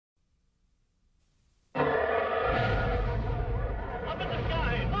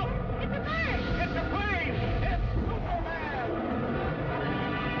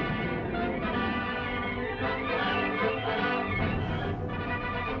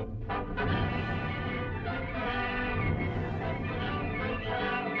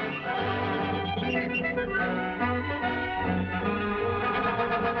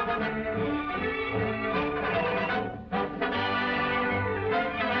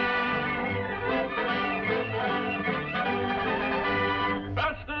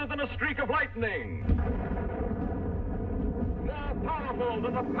streak of lightning. More powerful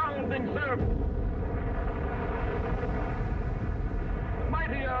than the pounding surf.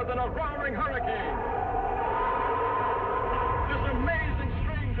 Mightier than a roaring hurricane. This amazing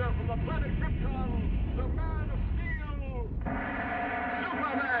stranger from the planet Krypton, the Man of Steel,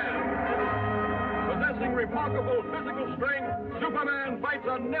 Superman. Possessing remarkable physical strength, Superman fights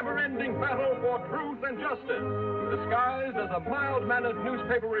a never-ending battle for truth and justice, disguised as a mild-mannered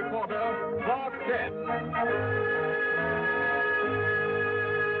newspaper reporter, Clark Kent.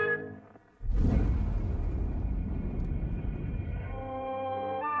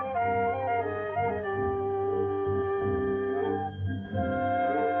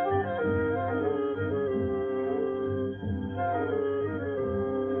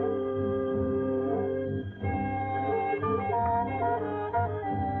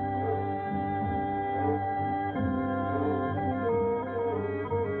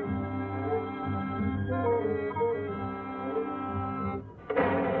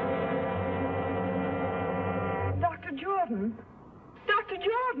 Dr.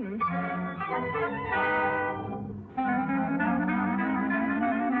 Jordan!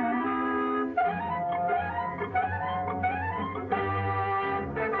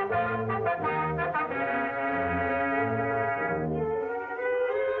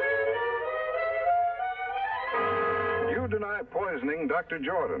 You deny poisoning Dr.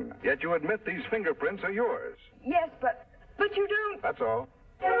 Jordan, yet you admit these fingerprints are yours. Yes, but you don't... That's all.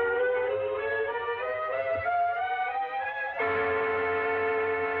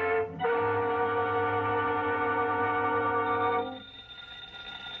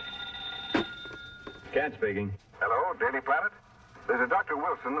 Kent speaking. Hello, Daily Planet. This is Dr.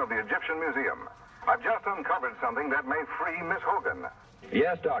 Wilson of the Egyptian Museum. I've just uncovered something that may free Miss Hogan.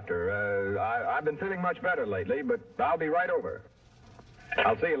 Yes, Doctor. I've been feeling much better lately, but I'll be right over.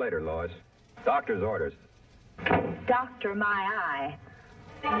 I'll see you later, Lois. Doctor's orders. Doctor, my eye.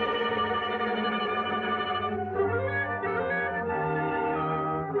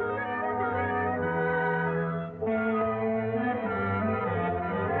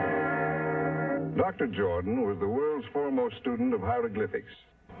 Dr. Jordan was the world's foremost student of hieroglyphics.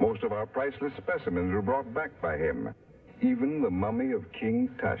 Most of our priceless specimens were brought back by him, even the mummy of King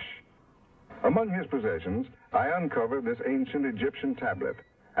Tush. Among his possessions, I uncovered this ancient Egyptian tablet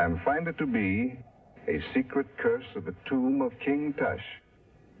and find it to be a secret curse of the tomb of King Tush.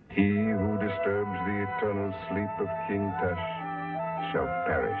 He who disturbs the eternal sleep of King Tush shall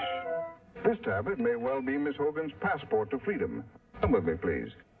perish. This tablet may well be Miss Hogan's passport to freedom. Come with me, please.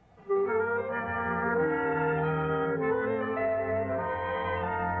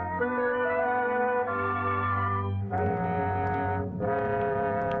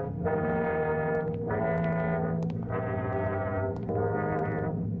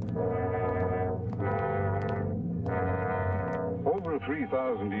 Over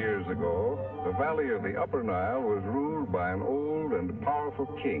 3,000 years ago, the valley of the Upper Nile was ruled by an old and powerful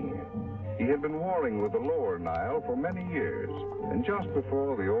king. He had been warring with the Lower Nile for many years, and just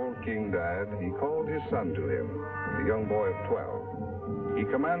before the old king died, he called his son to him, a young boy of 12. He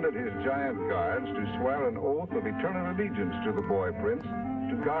commanded his giant guards to swear an oath of eternal allegiance to the boy prince,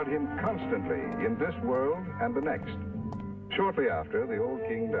 to guard him constantly in this world and the next. Shortly after, the old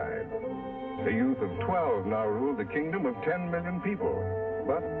king died. A youth of 12 now ruled the kingdom of 10 million people.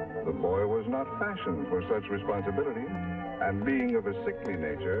 But the boy was not fashioned for such responsibility, and being of a sickly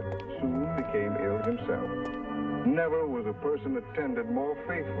nature, soon became ill himself. Never was a person attended more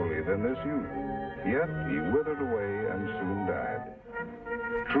faithfully than this youth, yet he withered away and soon died.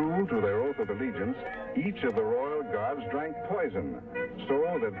 True to their oath of allegiance, each of the royal guards drank poison,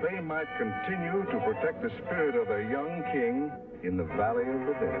 so that they might continue to protect the spirit of their young king in the Valley of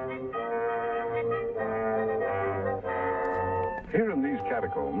the Dead. Here in these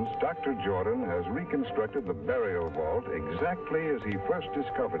catacombs, Dr. Jordan has reconstructed the burial vault exactly as he first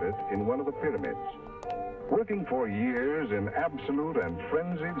discovered it in one of the pyramids. Working for years in absolute and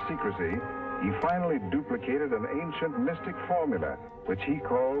frenzied secrecy, he finally duplicated an ancient mystic formula, which he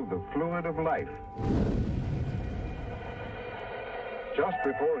called the fluid of life. Just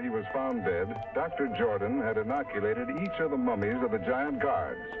before he was found dead, Dr. Jordan had inoculated each of the mummies of the giant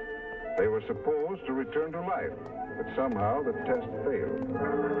guards. They were supposed to return to life, but somehow the test failed.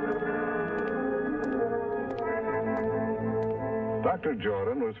 Dr.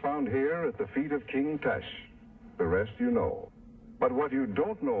 Jordan was found here at the feet of King Tush. The rest you know. But what you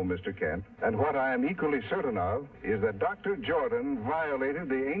don't know, Mr. Kent, and what I am equally certain of, is that Dr. Jordan violated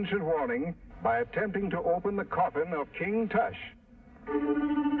the ancient warning by attempting to open the coffin of King Tush.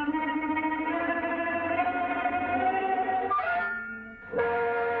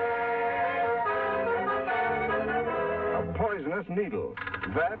 needle.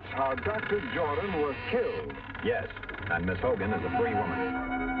 That's how Dr. Jordan was killed. Yes, and Miss Hogan is a free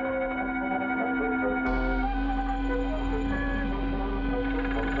woman.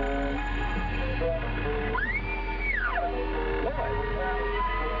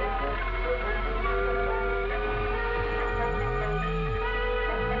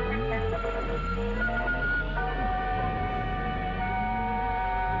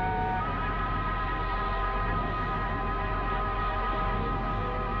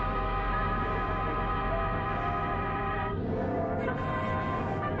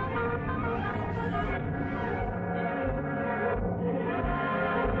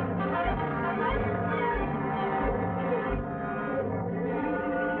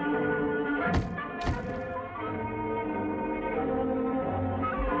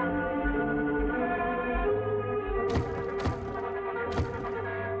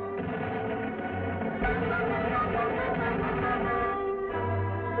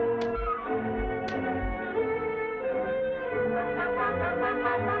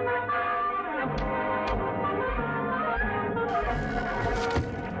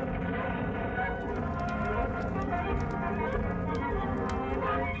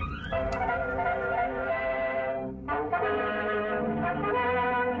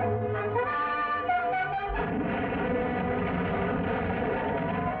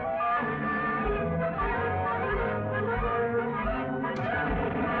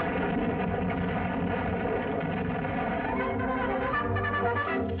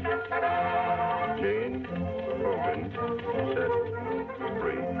 Jane Hogan set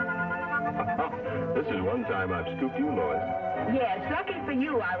free. This is one time I've scooped you, Lois. Yes, lucky for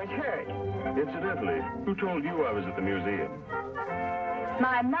you, I was hurt. Incidentally, who told you I was at the museum?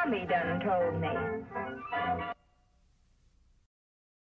 My mummy done told me.